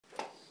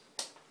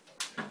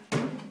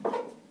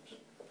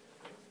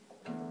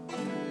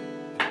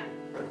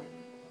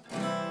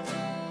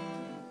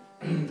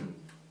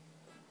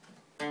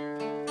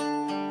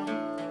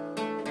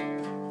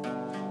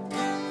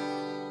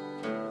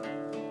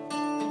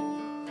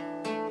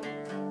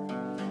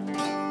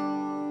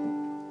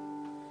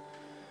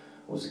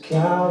was a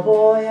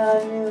cowboy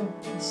I knew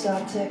in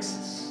South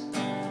Texas.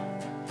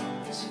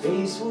 His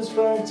face was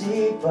burnt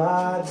deep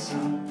by the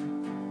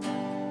sun.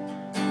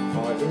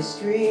 Part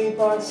history,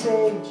 part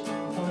sage,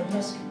 part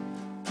meskin.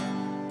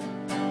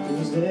 He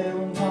was there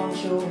when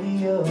Pancho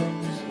Villa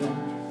was young.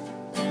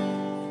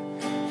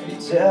 And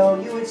he'd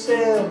tell you a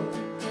tale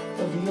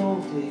of the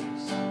old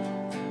days,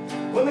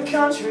 when the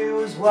country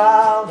was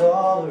wild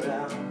all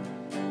around.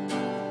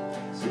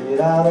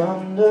 Sit out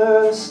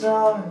under the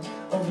stars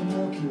of the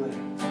Milky Way,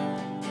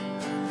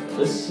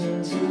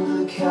 listen to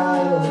the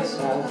coyotes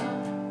howl,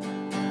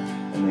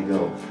 and they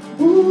go,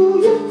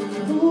 ooh, yeah,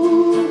 ooh,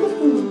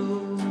 ooh,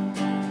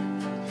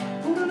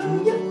 ooh,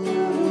 yeah, ooh,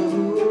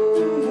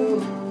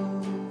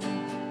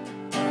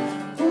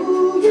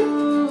 ooh, yeah,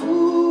 ooh, yeah,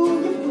 ooh.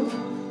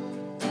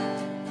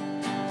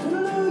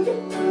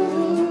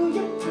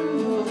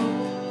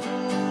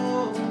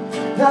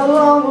 Now the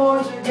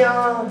longhorns are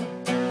gone,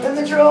 and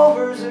the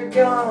drovers are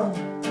gone,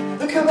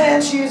 the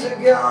Comanches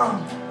are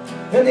gone,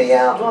 and the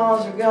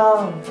outlaws are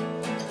gone.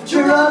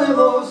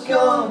 Geronimo's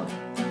gone,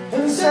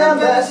 and the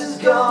sandbass is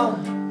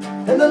gone,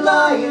 and the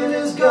lion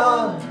is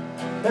gone,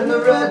 and the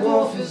red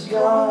wolf is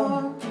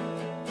gone.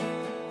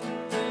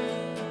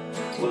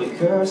 Well, he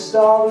cursed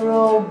all the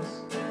roads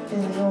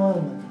in the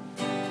oilman,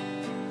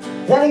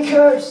 then he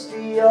cursed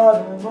the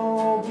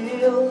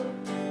automobile.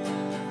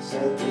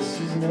 Said this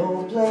is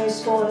no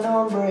place for an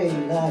hombre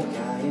like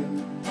I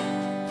am,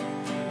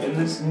 in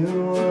this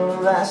new world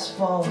of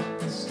asphalt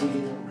and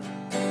steel.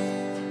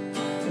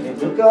 And he'd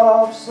look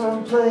off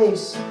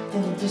someplace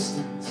in the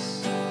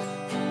distance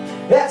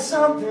at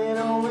something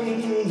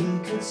only he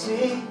could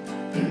see.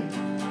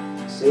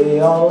 Say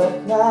all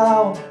left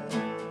now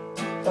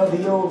of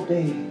the old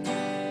days,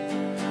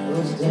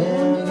 those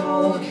damn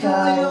old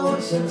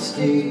coyotes and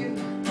Steve.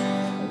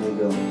 And they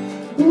go,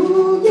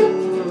 ooh, yeah,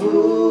 ooh,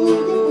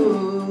 yeah.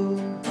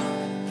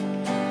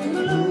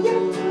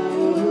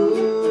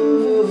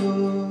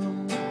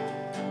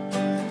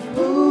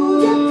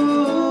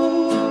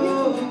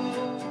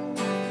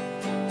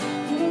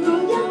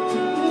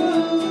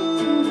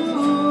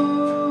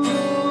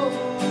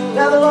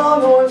 Now the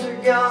longhorns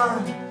are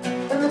gone,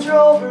 and the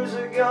drovers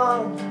are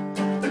gone,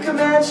 the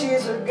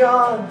Comanches are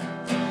gone,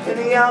 and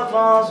the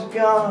outlaws are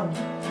gone.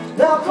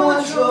 Now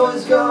Quantrill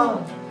is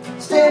gone,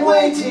 Stan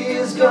Watie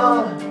is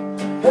gone,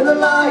 and the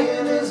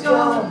lion is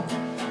gone,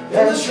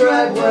 and the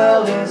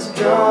Shredwell is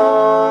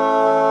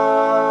gone.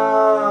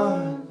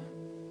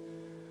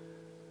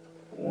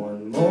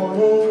 One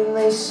morning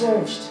they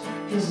searched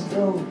his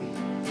adobe,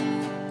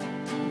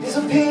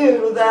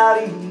 disappeared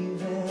without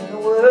even a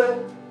word.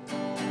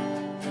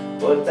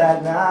 But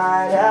that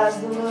night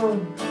as the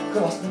moon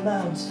crossed the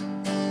mountains,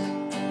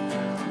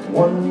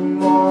 one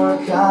more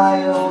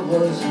coyote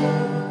was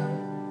heard.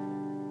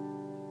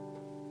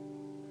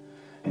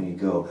 And he'd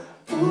go,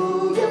 ooh.